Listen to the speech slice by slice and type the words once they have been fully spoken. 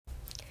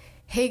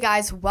Hey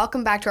guys,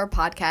 welcome back to our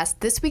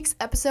podcast. This week's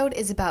episode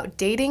is about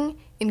dating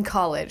in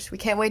college. We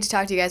can't wait to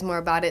talk to you guys more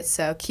about it,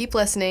 so keep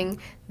listening.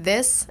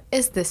 This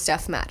is This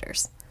Stuff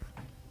Matters.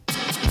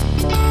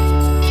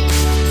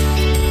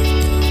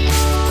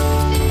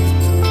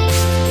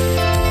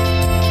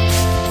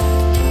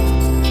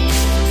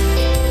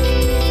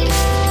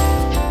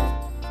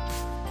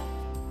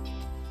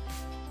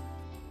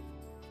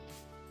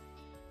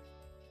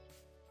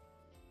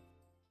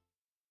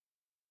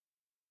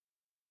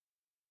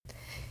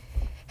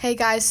 Hey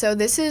guys, so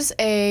this is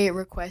a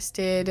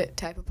requested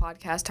type of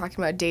podcast talking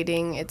about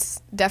dating.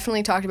 It's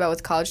definitely talked about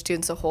with college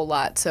students a whole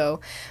lot, so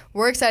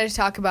we're excited to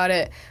talk about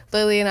it.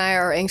 Lily and I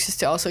are anxious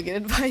to also get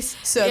advice,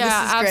 so this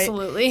is great.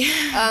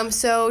 Absolutely.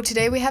 So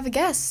today we have a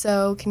guest,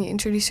 so can you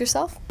introduce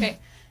yourself? Okay.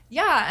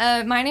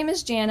 Yeah, my name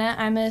is Jana.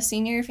 I'm a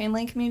senior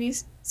family and community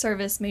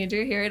service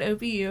major here at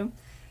OPU.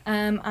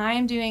 I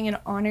am doing an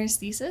honors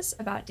thesis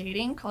about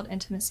dating called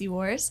Intimacy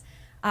Wars.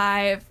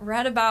 I've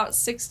read about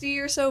 60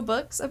 or so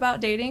books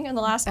about dating in the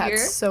last year.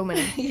 That's so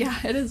many. Yeah,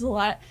 it is a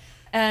lot,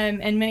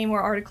 and many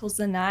more articles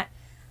than that.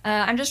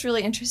 I'm just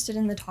really interested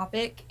in the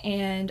topic,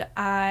 and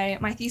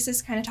my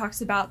thesis kind of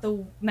talks about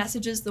the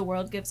messages the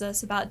world gives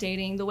us about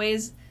dating, the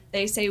ways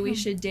they say we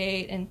should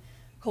date, and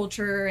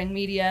culture and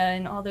media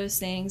and all those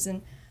things.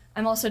 And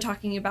I'm also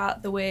talking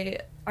about the way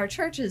our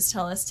churches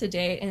tell us to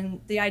date and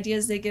the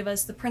ideas they give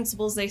us, the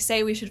principles they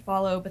say we should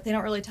follow, but they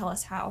don't really tell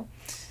us how.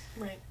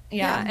 Right.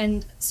 Yeah,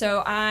 and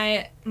so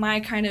my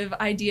kind of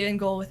idea and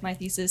goal with my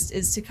thesis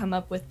is to come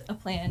up with a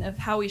plan of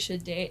how we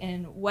should date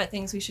and what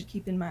things we should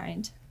keep in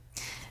mind.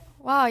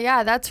 Wow,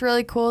 yeah, that's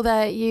really cool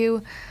that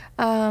you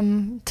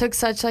took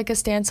such like a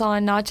stance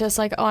on not just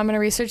like, oh, I'm going to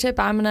research it,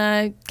 but I'm going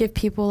to give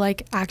people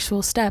like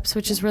actual steps,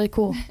 which is really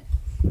cool.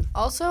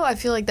 Also, I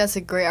feel like that's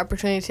a great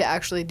opportunity to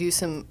actually do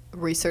some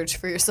research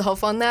for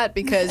yourself on that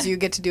because you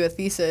get to do a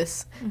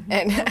thesis.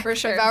 And For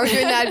sure. if I were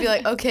doing that, I'd be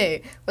like,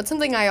 okay, what's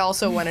something I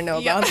also want to know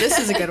about? This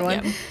is a good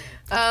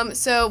one.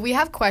 So we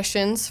have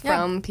questions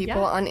from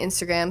people on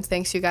Instagram.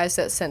 Thanks, you guys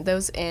that sent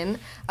those in.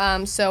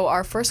 So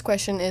our first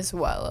question is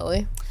what,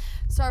 Lily?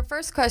 So our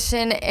first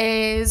question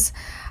is,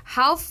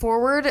 how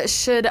forward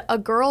should a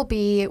girl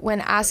be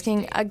when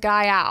asking a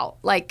guy out?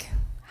 Like,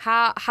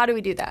 how do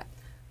we do that?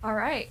 All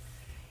right.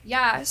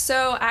 Yeah,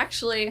 so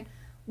actually,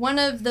 one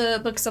of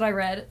the books that I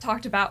read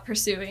talked about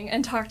pursuing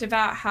and talked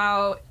about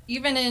how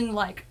even in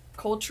like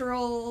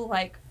cultural,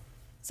 like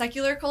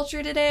secular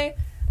culture today,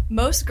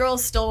 most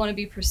girls still want to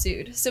be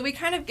pursued. So we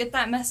kind of get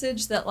that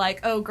message that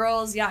like, oh,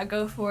 girls, yeah,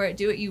 go for it,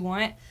 do what you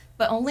want.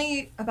 But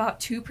only about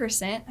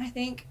 2%, I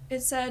think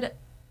it said,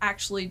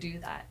 actually do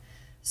that.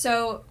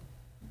 So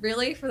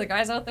really, for the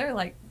guys out there,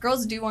 like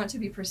girls do want to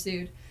be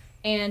pursued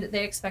and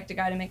they expect a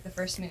guy to make the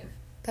first move.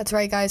 That's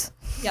right, guys.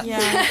 Yep.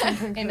 Yeah.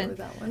 Amen.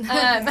 That one.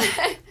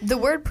 The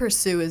word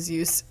pursue is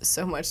used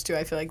so much, too.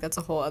 I feel like that's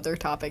a whole other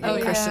topic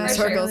in Christian for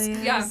circles. Sure.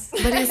 Yeah.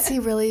 But is he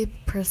really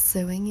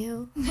pursuing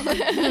you?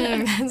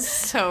 That's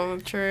so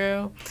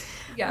true.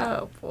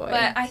 Yeah. Oh, boy.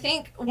 But I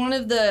think one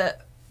of the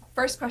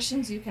first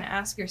questions you can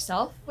ask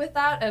yourself with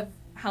that of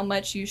how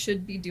much you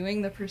should be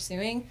doing the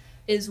pursuing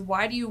is,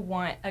 why do you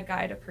want a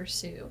guy to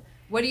pursue?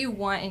 What do you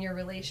want in your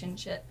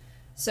relationship?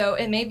 So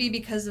it may be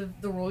because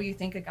of the role you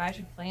think a guy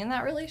should play in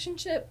that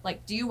relationship.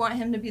 Like, do you want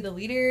him to be the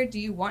leader? Do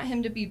you want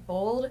him to be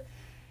bold?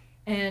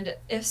 And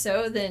if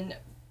so, then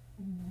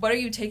what are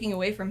you taking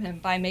away from him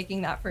by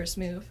making that first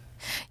move?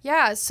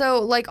 Yeah,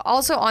 so like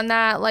also on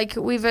that, like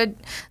we've been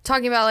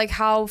talking about like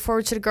how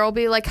forward should a girl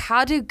be, like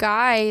how do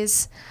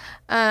guys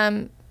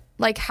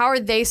like how are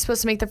they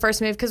supposed to make the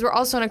first move? Because we're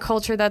also in a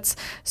culture that's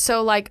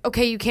so like,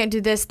 okay, you can't do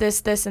this,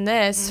 this, this, and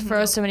this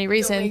for so many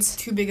reasons. Don't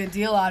make too big a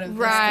deal out of this,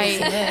 right.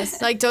 this, and this.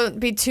 Like, don't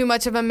be too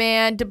much of a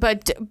man,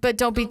 but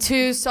don't be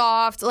too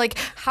soft. Like,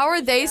 how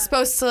are they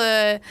supposed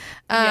to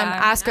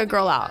ask a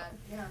girl out?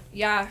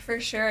 Yeah,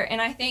 for sure.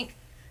 And I think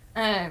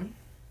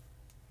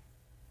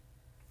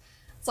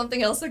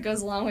something else that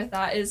goes along with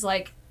that is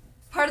like,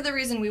 part of the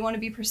reason we want to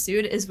be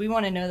pursued is we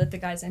want to know that the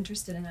guy's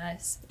interested in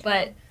us.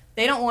 But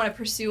they don't want to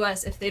pursue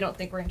us if they don't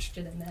think we're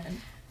interested in them.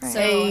 Right.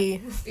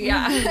 So,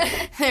 yeah.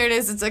 There it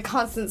is. It's a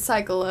constant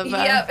cycle of...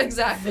 Yep,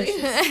 exactly.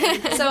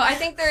 So I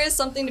think there is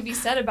something to be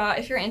said about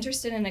if you're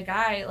interested in a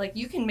guy, like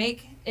you can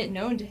make it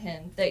known to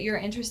him that you're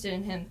interested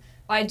in him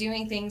by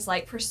doing things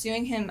like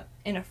pursuing him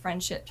in a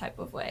friendship type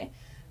of way.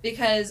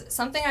 Because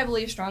something I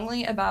believe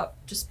strongly about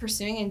just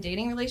pursuing and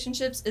dating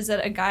relationships is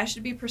that a guy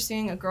should be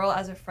pursuing a girl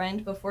as a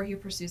friend before he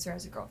pursues her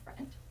as a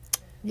girlfriend.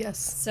 Yes.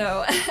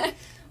 So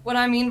what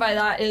I mean by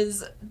that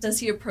is, does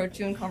he approach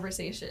you in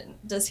conversation?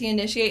 Does he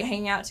initiate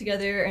hanging out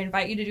together or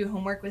invite you to do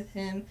homework with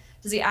him?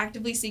 Does he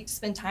actively seek to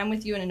spend time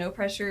with you in a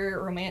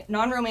no-pressure,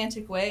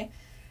 non-romantic way?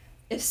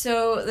 If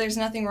so, there's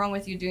nothing wrong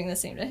with you doing the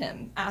same to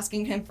him,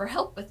 asking him for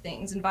help with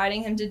things,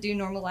 inviting him to do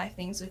normal life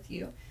things with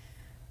you.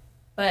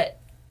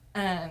 But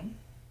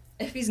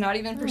if he's not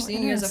even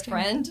pursuing you as a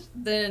friend,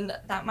 then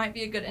that might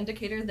be a good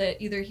indicator that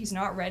either he's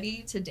not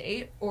ready to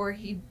date or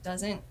he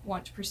doesn't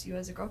want to pursue you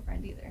as a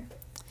girlfriend either.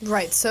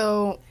 Right,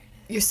 so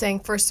you're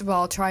saying, first of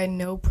all, try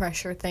no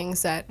pressure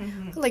things that,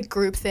 like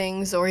group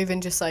things, or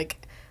even just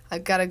like,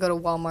 I've got to go to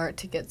Walmart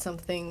to get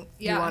something.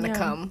 You want to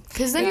come?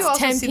 Because then you also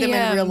 10 see them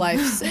in real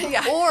life.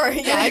 Or,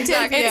 at 10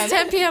 p.m. It's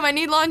 10 p.m. I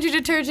need laundry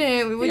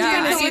detergent. Would You're you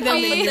going to see them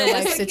in real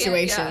life Yeah.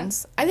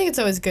 situations. I think it's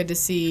always good to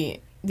see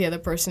the other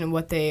person and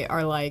what they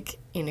are like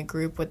in a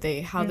group,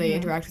 how they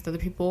interact with other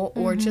people,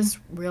 or just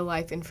real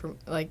life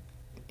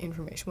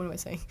information. What am I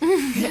saying?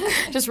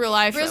 Just real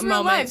life Real life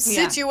moments.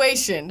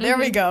 situation. There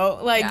we go.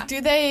 Like, do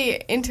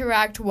they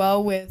interact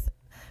well with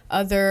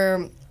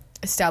other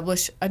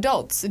established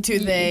adults? Do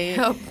they,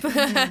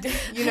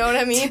 you know what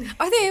I mean?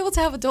 Are they able to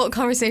have adult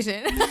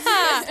conversation?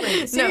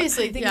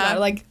 Seriously, think about it.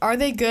 Like, are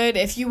they good?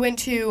 If you went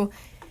to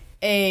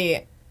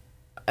a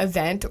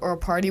event or a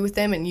party with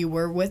them and you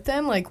were with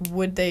them, like,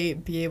 would they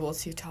be able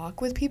to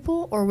talk with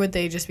people, or would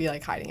they just be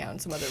like hiding out in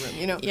some other room?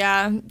 You know?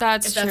 Yeah,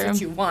 that's If true. that's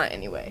what you want,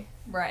 anyway.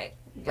 Right.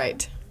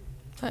 Right.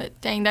 But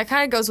dang, that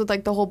kind of goes with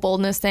like the whole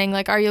boldness thing.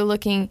 Like, are you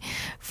looking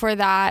for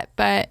that?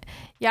 But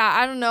yeah,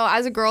 I don't know.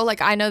 As a girl,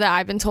 like, I know that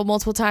I've been told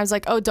multiple times,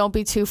 like, oh, don't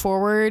be too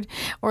forward,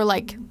 or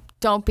like,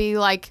 don't be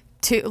like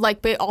too,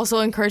 like, but also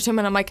encourage him.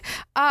 And I'm like,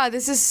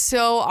 this is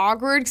so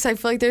awkward, because I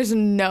feel like there's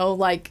no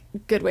like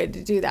good way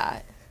to do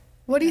that.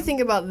 What do you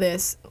think about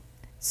this?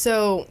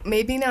 So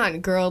maybe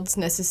not girls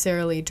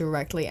necessarily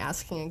directly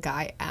asking a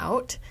guy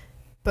out,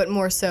 but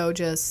more so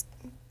just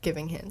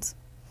giving hints.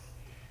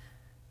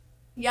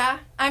 Yeah,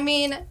 I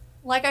mean,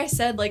 like I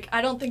said, like,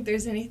 I don't think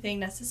there's anything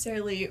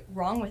necessarily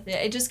wrong with it.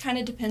 It just kind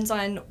of depends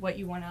on what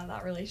you want out of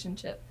that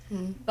relationship.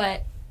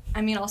 But,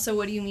 I mean, also,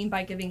 what do you mean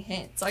by giving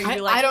hints? Are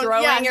you, like,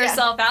 throwing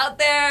yourself out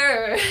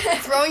there? Or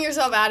Throwing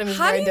yourself at him is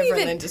very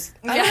different than just,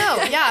 I don't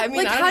know. Yeah, I mean,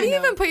 Like, I don't how do you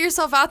know. even put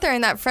yourself out there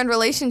in that friend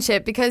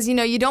relationship? Because, you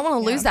know, you don't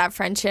want to lose that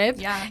friendship.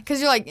 Yeah. Because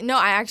you're like, no,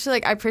 I actually,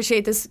 like, I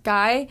appreciate this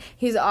guy.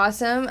 He's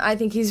awesome. I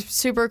think he's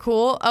super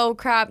cool. Oh,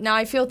 crap. Now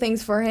I feel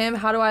things for him.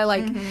 How do I,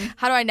 like,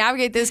 how do I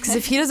navigate this? Because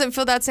if he doesn't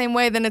feel that same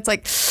way, then it's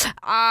like,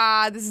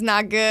 this is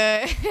not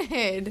good.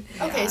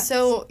 Okay,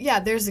 so, yeah,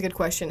 there's a good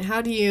question.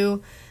 How do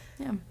you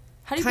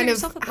How do you put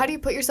yourself out how do you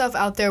put yourself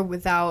out there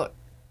without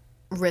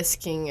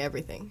risking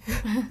everything?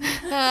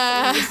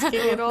 Risking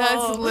it all.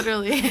 That's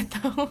literally it,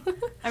 though.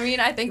 I mean,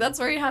 I think that's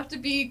where you have to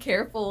be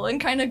careful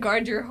and kind of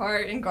guard your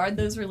heart and guard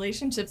those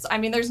relationships. I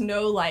mean, there's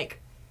no,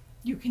 like,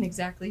 you can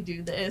exactly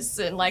do this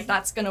and, like,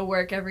 that's going to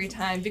work every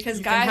time. Because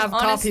You guys, can have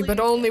honestly, coffee, but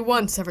only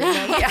once every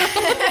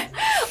night.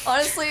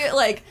 honestly,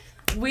 like,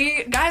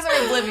 guys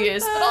are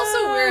oblivious, but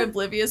also we're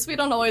oblivious. We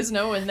don't always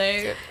know when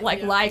they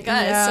like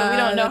us, so we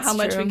don't know how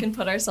much we can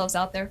put ourselves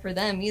out there for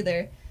them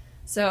either.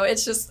 So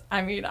it's just,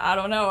 I mean, I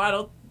don't know. I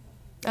don't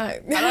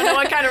know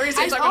what kind of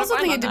research I'm going to I also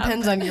find think on it that,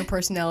 depends but- on your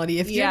personality.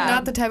 If you're Yeah.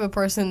 not the type of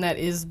person that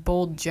is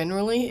bold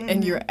generally,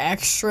 and you're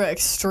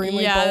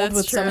extremely Yeah, bold that's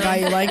with some true. guy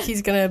you like,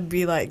 he's gonna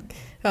be like,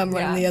 I'm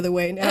running Yeah. the other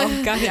way now.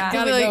 Gotta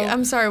I'd be like, go.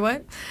 I'm sorry,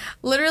 what?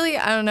 Literally,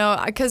 I don't know,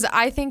 because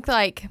I think,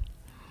 like,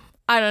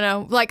 I don't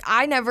know, like,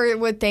 I never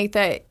would think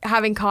that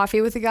having coffee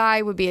with a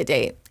guy would be a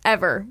date,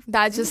 ever.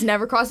 That just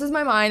never crosses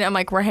my mind. I'm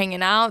like, we're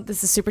hanging out,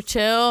 this is super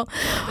chill.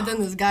 But then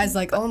this guy's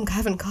like, oh, I'm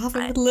having coffee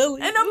with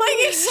Lily. And I'm like,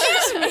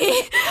 excuse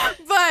me.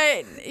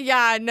 But,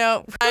 yeah,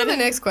 no. On the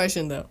next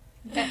question, though.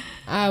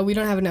 We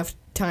don't have enough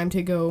time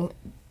to go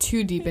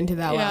too deep into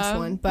that last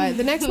one. But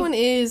the next one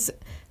is,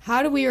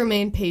 how do we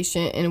remain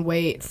patient and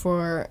wait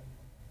for,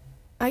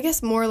 I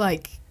guess, more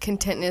like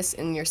contentness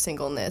in your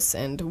singleness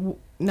and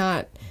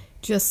not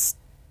just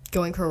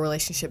going for a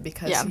relationship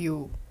because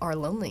you are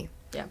lonely?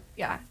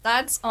 Yeah,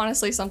 that's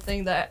honestly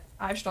something that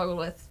I've struggled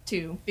with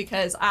too,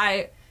 because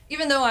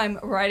even though I'm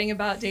writing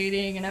about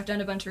dating and I've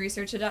done a bunch of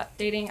research about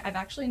dating, I've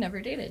actually never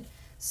dated.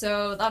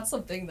 So that's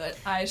something that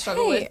I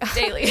struggle with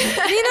daily.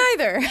 Me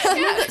neither.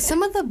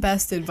 Some of the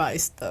best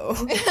advice, though,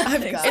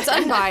 I've got. It's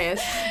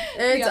unbiased.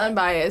 It's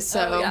unbiased,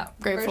 so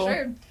grateful. For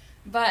sure.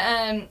 But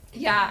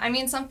I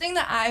mean, something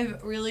that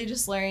I've really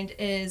just learned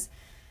is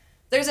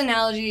there's an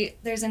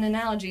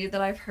analogy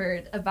that I've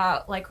heard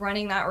about, like,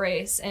 running that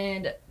race,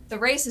 and the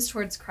race is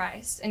towards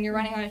Christ, and you're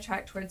running on a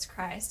track towards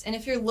Christ. And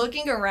if you're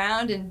looking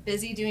around and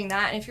busy doing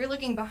that, and if you're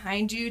looking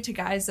behind you to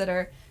guys that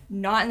are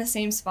not in the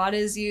same spot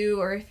as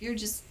you, or if you're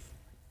just,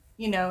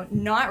 you know,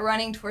 not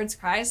running towards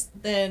Christ,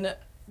 then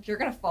you're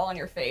going to fall on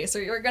your face,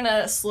 or you're going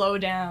to slow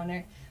down,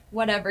 or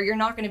whatever. You're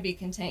not going to be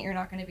content. You're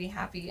not going to be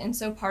happy. And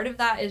so part of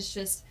that is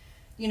just,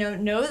 you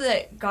know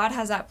that God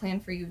has that plan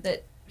for you,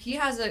 that he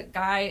has a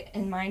guy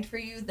in mind for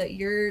you, that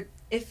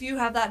if you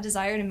have that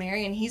desire to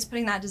marry and he's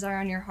putting that desire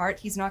on your heart,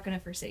 he's not going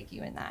to forsake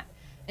you in that.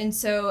 And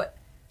so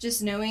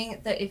just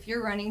knowing that if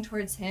you're running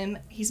towards him,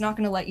 he's not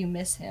going to let you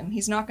miss him.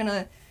 He's not going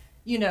to,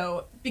 you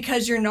know,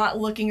 because you're not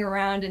looking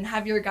around and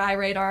have your guy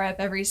radar up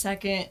every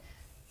second,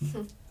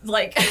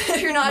 like,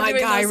 you're not My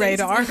doing guy those things.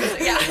 radar.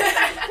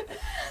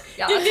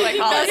 Yeah, that's what I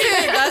call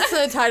it. That's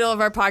the title of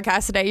our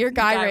podcast today. Your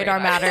guy, Guy radar,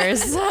 radar.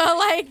 matters.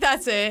 Like,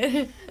 that's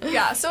it.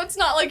 Yeah, so it's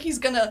not like he's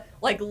gonna,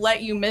 like,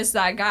 let you miss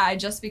that guy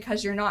just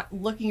because you're not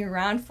looking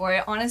around for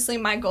it. Honestly,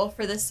 my goal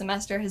for this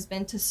semester has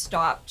been to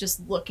stop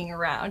just looking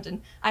around.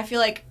 And I feel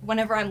like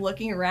whenever I'm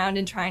looking around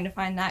and trying to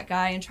find that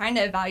guy and trying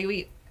to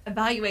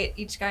evaluate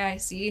each guy I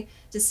see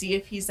to see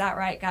if he's that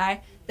right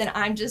guy, then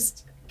I'm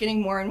just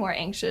getting more and more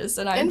anxious,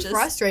 and I'm just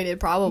frustrated,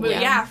 probably.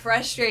 Yeah,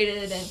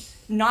 frustrated and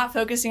not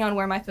focusing on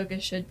where my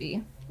focus should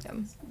be.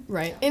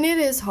 Right. And it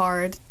is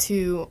hard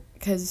to,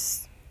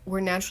 because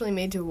we're naturally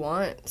made to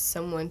want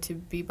someone to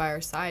be by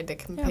our side, a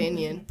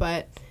companion.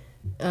 But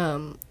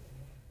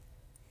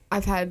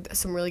I've had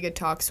some really good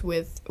talks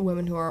with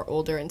women who are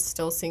older and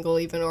still single,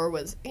 even, or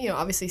was,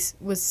 obviously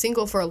was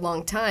single for a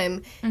long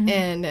time,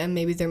 and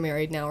maybe they're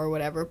married now or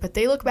whatever. But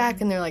they look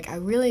back and they're like, I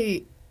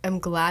really am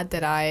glad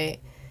that I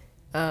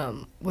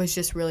was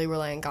just really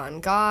relying on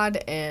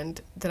God, and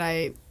that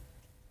I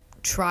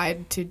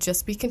tried to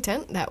just be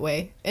content that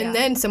way. And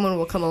then someone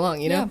will come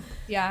along, you know?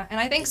 Yeah, and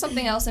I think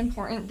something else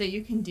important that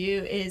you can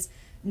do is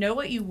know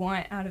what you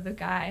want out of a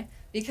guy.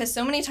 Because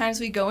so many times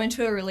we go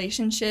into a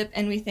relationship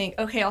and we think,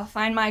 okay, I'll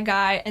find my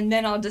guy and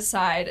then I'll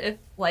decide if,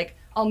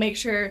 I'll make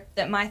sure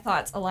that my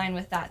thoughts align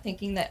with that,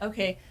 thinking that,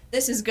 okay,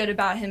 this is good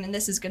about him and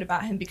this is good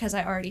about him because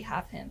I already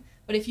have him.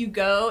 But if you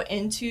go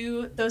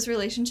into those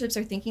relationships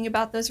or thinking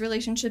about those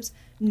relationships,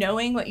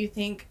 knowing what you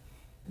think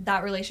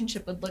that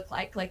relationship would look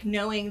like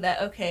knowing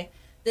that, okay,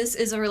 this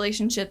is a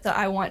relationship that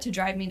I want to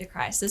drive me to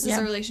Christ. This is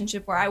a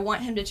relationship where I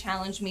want him to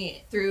challenge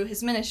me through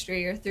his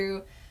ministry or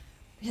through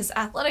his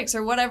athletics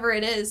or whatever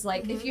it is.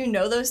 If you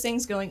know those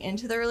things going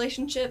into the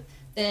relationship,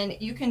 then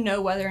you can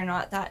know whether or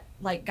not that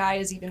guy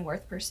is even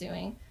worth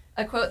pursuing.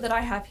 A quote that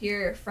I have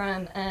here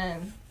from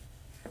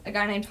a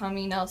guy named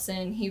Tommy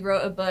Nelson. He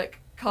wrote a book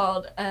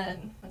called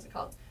what's it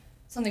called?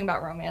 Something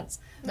about romance.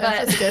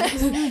 But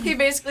he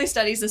basically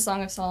studies the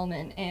Song of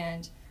Solomon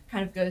and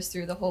kind of goes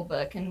through the whole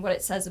book and what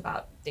it says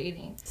about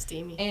dating.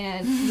 Steamy.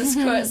 And this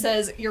quote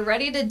says, "You're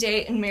ready to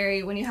date and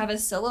marry when you have a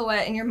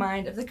silhouette in your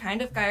mind of the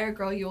kind of guy or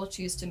girl you will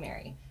choose to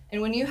marry.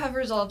 And when you have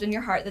resolved in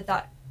your heart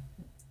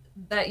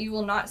that you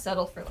will not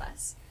settle for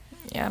less."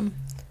 Yeah.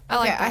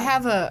 I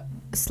have a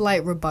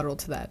slight rebuttal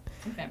to that.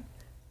 Okay.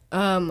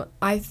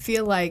 I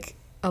feel like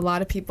a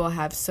lot of people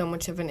have so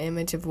much of an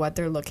image of what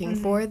they're looking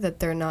for that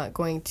they're not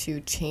going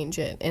to change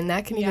it. And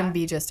that can even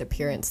be just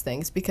appearance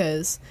things,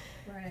 because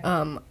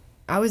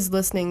I was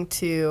listening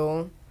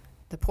to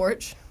The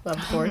Porch, love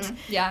The Porch.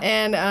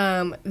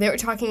 And they were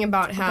talking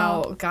about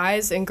how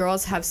guys and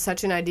girls have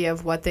such an idea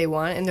of what they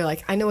want, and they're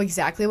like, I know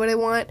exactly what I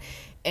want,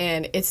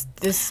 and it's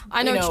this,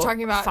 I know what you're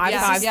talking about. 5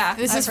 5. Yeah,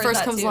 This I've is heard First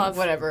that Comes too. Love.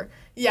 Whatever.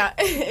 Yeah,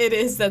 it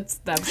is. That's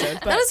the episode.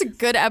 But, That is a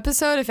good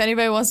episode if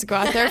anybody wants to go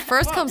out there.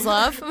 First Comes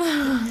Love.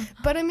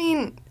 but I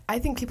mean, I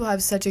think people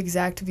have such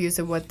exact views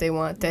of what they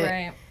want that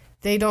Right.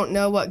 they don't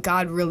know what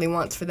God really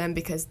wants for them,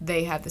 because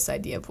they have this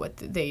idea of what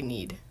they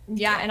need.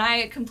 Yeah, and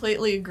I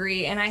completely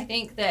agree. And I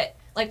think that,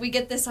 we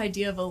get this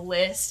idea of a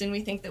list, and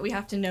we think that we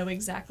have to know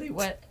exactly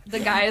what the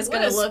guy is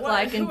going to look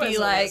like and be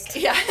like.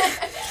 Yeah.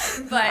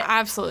 But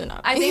Absolutely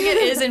not. I think it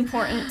is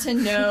important to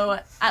know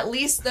at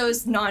least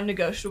those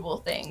non-negotiable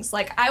things.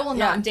 I will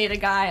not date a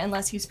guy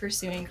unless he's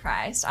pursuing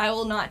Christ. I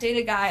will not date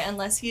a guy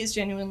unless he is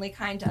genuinely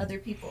kind to other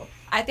people.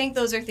 I think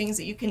those are things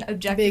that you can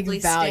objectively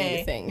Big value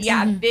stay. things.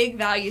 Yeah, big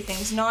value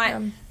things,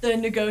 not the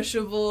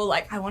negotiable,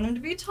 I want him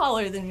to be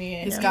taller than me.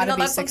 He's even gotta though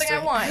be that's something I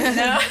 6'3". want,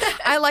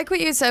 I like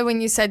what you said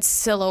when you said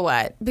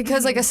silhouette,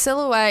 because a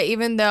silhouette,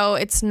 even though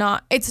it's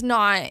not It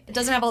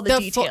doesn't have all the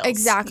details.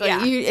 Exactly.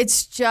 Yeah.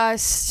 It's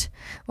just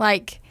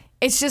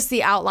it's just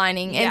the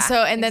outlining.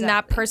 Yeah, And then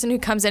that person who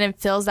comes in and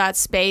fills that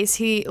space,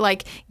 he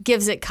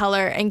gives it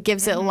color and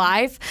gives it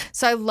life.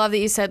 So I love that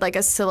you said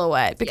a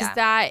silhouette, because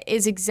that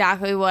is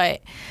exactly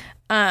what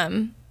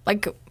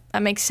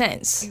that makes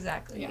sense.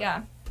 Exactly.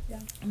 Yeah.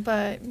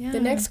 But yeah. The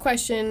next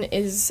question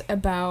is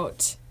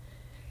about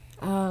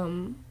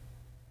ring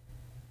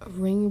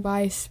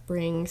by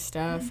spring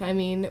stuff. I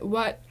mean,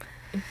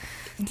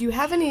 do you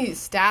have any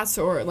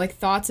stats or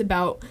thoughts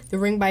about the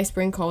ring by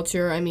spring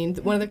culture? I mean,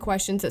 one of the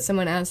questions that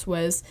someone asked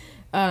was,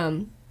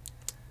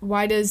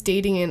 why does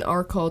dating in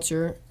our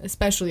culture,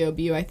 especially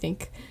OBU, I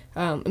think,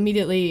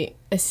 immediately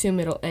assume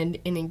it'll end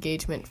in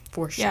engagement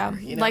for sure? Yeah,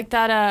 you know? like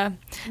that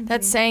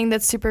that saying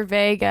that's super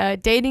vague,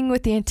 dating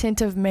with the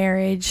intent of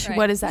marriage. Right.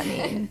 What does that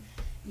mean?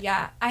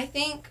 Yeah, I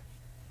think,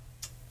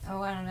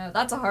 I don't know.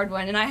 That's a hard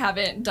one, and I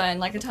haven't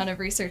done a ton of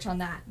research on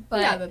that. But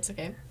yeah, that's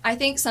okay. I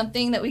think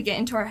something that we get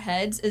into our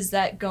heads is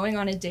that going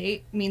on a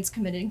date means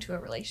committing to a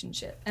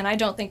relationship, and I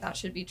don't think that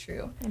should be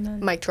true.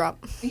 Mic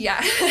drop.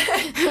 Yeah.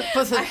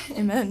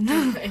 Amen.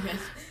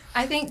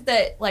 I think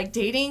that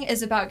dating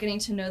is about getting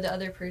to know the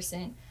other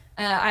person.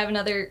 I have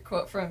another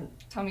quote from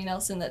Tommy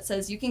Nelson that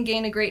says, "You can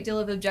gain a great deal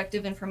of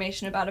objective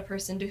information about a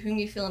person to whom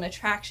you feel an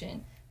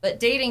attraction. But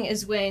dating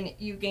is when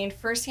you gain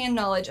firsthand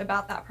knowledge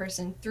about that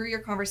person through your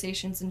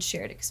conversations and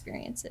shared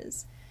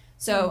experiences."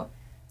 So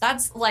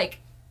that's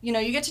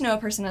you get to know a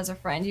person as a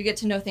friend. You get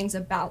to know things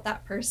about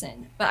that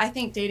person. But I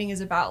think dating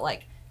is about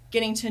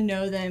getting to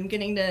know them,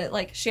 getting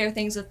to share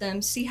things with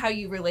them, see how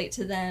you relate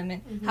to them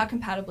and how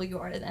compatible you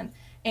are to them.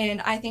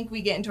 And I think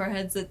we get into our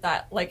heads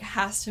that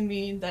has to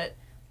mean that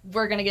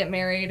we're going to get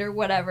married or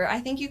whatever. I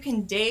think you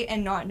can date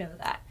and not know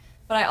that.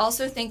 But I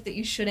also think that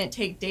you shouldn't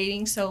take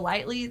dating so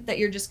lightly that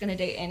you're just going to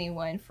date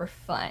anyone for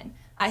fun.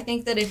 I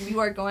think that if you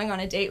are going on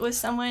a date with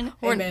someone,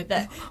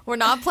 We're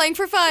not playing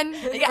for fun.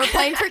 Yeah. We're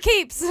playing for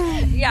keeps.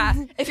 yeah,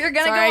 if you're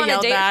gonna Sorry, go on I a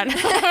yelled date,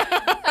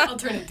 that. I'll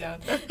turn it down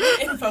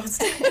in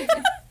post.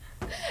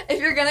 if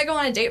you're gonna go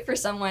on a date for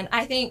someone,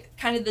 I think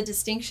kind of the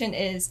distinction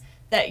is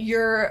that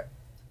you're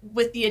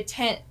with the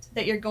intent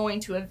that you're going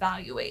to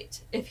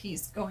evaluate if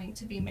he's going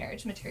to be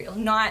marriage material.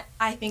 Not,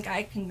 I think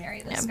I can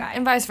marry this guy.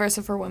 And vice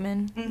versa for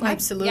women. Mhm. Like,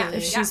 Absolutely. Yeah,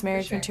 if yeah, she's for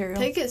marriage sure. material.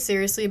 Take it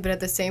seriously, but at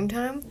the same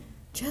time,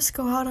 just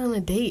go out on a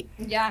date.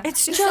 Yeah.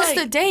 It's Just just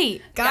like- a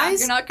date. Guys,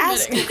 you're not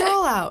ask committing. a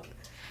girl out.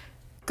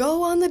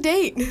 Go on the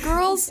date.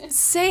 Girls,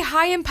 say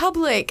hi in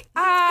public.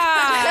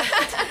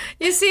 Ah!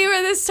 You see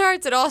where this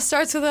starts? It all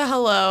starts with a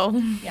hello.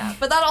 Yeah,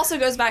 but that also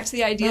goes back to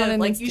the idea Not of an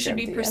like you should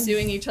be Instagram DM.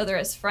 pursuing each other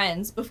as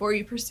friends before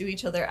you pursue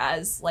each other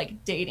as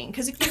like dating.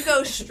 Because if you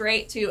go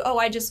straight to, oh,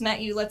 I just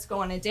met you, let's go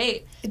on a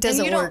date, It then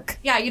doesn't you don't- work.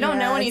 Yeah, you don't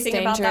Yeah, know it's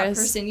anything about that dangerous.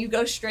 person. You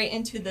go straight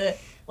into the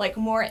like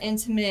more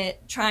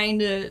intimate, trying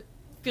to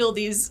feel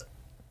these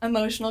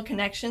emotional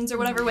connections or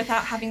whatever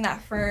without having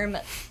that firm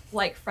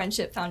like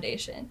friendship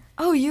foundation.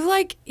 Oh, you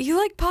like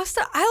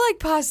pasta? I like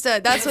pasta.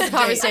 That's what the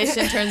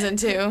conversation turns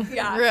into.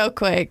 Yeah. Real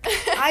quick.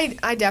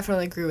 I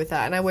definitely agree with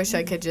that, and I wish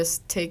I could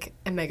just take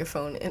a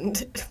megaphone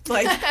and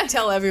like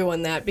tell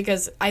everyone that,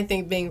 because I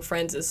think being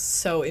friends is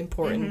so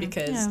important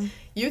because Yeah.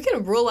 you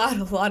can rule out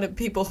a lot of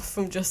people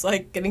from just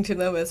like getting to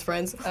know them as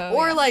friends, Oh,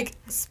 or yeah. like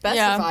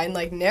specify and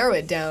like narrow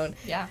it down.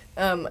 Yeah.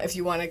 If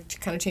you want to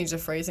kind of change the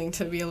phrasing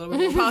to be a little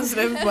bit more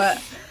positive, but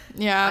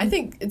Yeah. I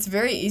think it's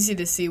very easy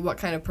to see what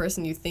kind of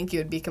person you think you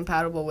would be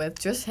compatible with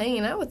just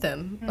hanging out with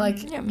them.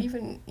 Like Yeah.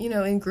 even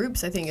in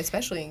groups, I think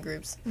especially in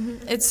groups.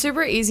 It's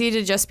super easy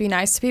to just be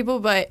nice to people,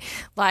 but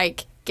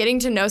like getting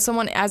to know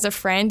someone as a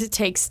friend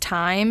takes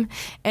time.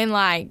 And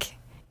like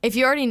if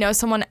you already know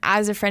someone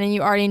as a friend and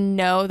you already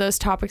know those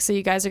topics that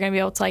you guys are going to be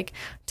able to like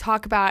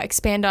talk about,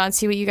 expand on,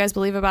 see what you guys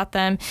believe about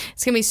them,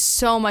 it's going to be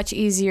so much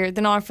easier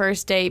than on a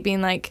first date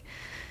being like,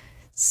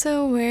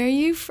 so where are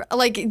you from?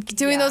 Like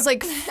doing Yeah. those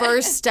like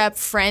first step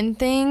friend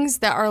things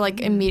that are like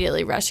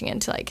immediately rushing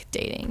into like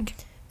dating.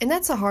 And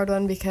that's a hard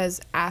one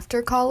because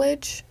after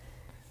college,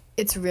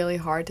 it's really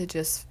hard to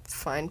just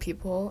find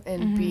people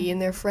and be in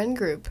their friend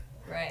group.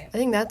 Right. I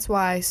think that's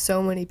why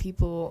so many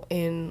people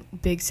in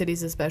big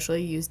cities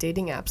especially use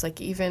dating apps. Like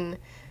even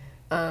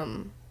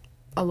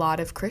a lot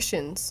of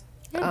Christians.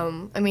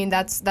 I mean,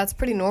 that's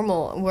pretty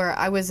normal. Where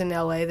I was in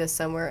LA this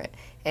summer,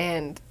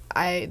 and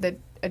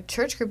a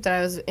church group that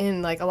I was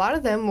in, like a lot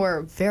of them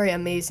were very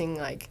amazing,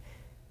 like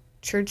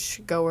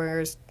church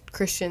goers,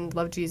 Christian,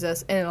 love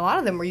Jesus, and a lot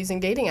of them were using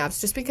dating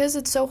apps just because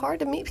it's so hard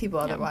to meet people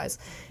otherwise.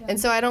 And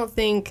so I don't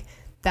think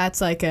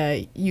that's like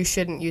you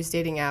shouldn't use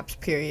dating apps,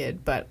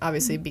 period, but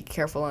obviously be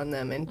careful on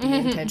them and be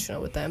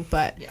intentional with them.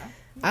 But Yeah.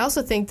 I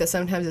also think that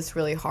sometimes it's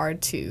really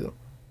hard to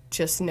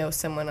just know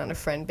someone on a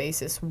friend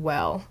basis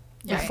well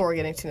before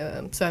getting to know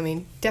them. So I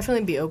mean,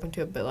 definitely be open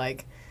to it, but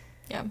like,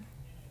 Yeah.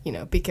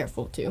 be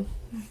careful too.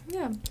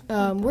 Yeah.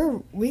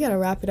 We gotta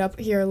wrap it up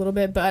here a little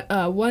bit, but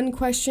one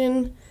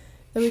question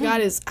that we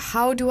got is,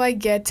 how do I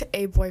get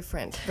a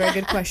boyfriend? Very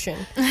good question.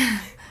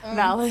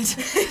 Valid.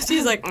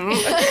 She's like,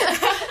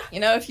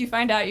 If you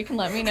find out, you can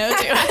let me know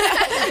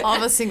too. All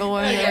the single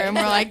women in the room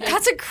were like,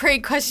 that's a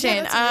great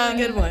question. that's a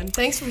really good one.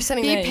 Thanks for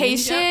sending Be that in.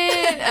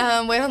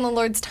 patient. Wait on the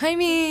Lord's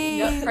timing.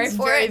 Yep, pray It's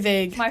for very it.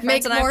 vague. My friends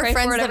Make and I more pray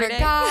friends for it that every are day.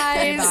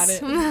 guys.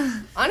 Pray about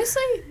it.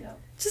 Honestly,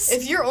 Just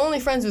if you're only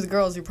friends with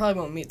girls, you probably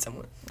won't meet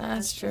someone.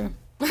 that's true.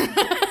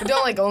 But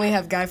don't like only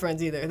have guy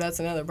friends either. That's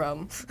another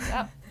problem.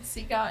 Yeah.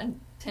 Seek out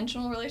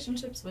intentional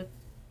relationships with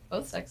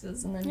both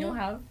sexes, and then you'll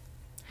have.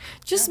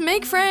 Just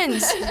make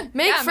friends.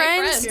 Make Yeah,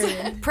 friends. make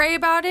friends. Pray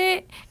about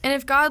it. And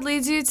if God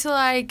leads you to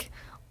like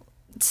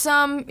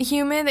some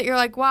human that you're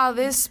like, wow,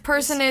 this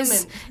person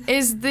is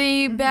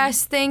the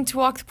best thing to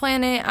walk the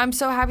planet. I'm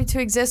so happy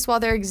to exist while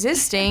they're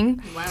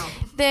existing. Wow.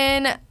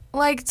 Then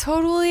like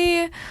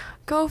totally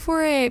go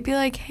for it. Be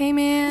like, hey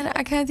man,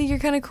 I kind of think you're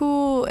kind of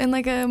cool in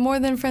like a more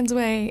than friends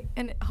way.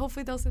 And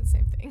hopefully they'll say the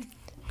same thing.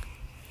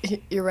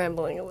 You're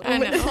rambling a little I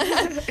bit. know.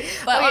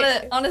 But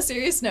Okay. on a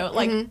serious note,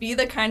 like be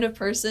the kind of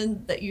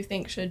person that you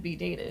think should be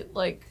dated.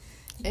 Like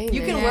you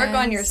can Amen. work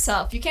on Yes.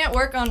 yourself. You can't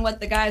work on what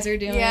the guys are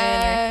doing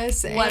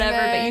Yes, or whatever,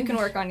 but amen. you can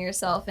work on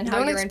yourself and how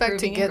Don't you're expect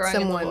to improving get and growing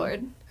someone in the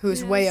Lord.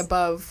 who's way Yes.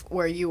 above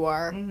where you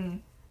are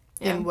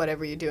Yeah. in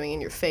whatever you're doing,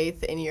 in your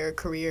faith, in your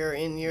career,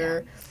 in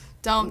your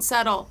Don't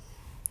settle.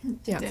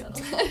 yeah.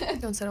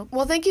 Don't settle.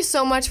 Well, thank you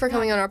so much for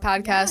coming on our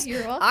podcast.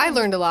 you're welcome. I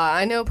learned a lot.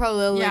 I know probably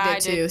Lily Yeah, I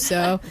did did. too.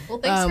 So Well,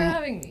 thanks for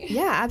having me.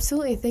 yeah,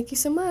 absolutely. Thank you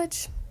so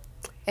much.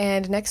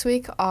 And next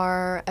week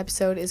our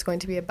episode is going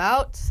to be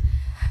about.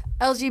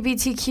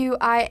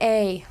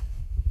 LGBTQIA.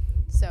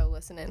 So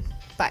listen in.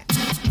 Bye.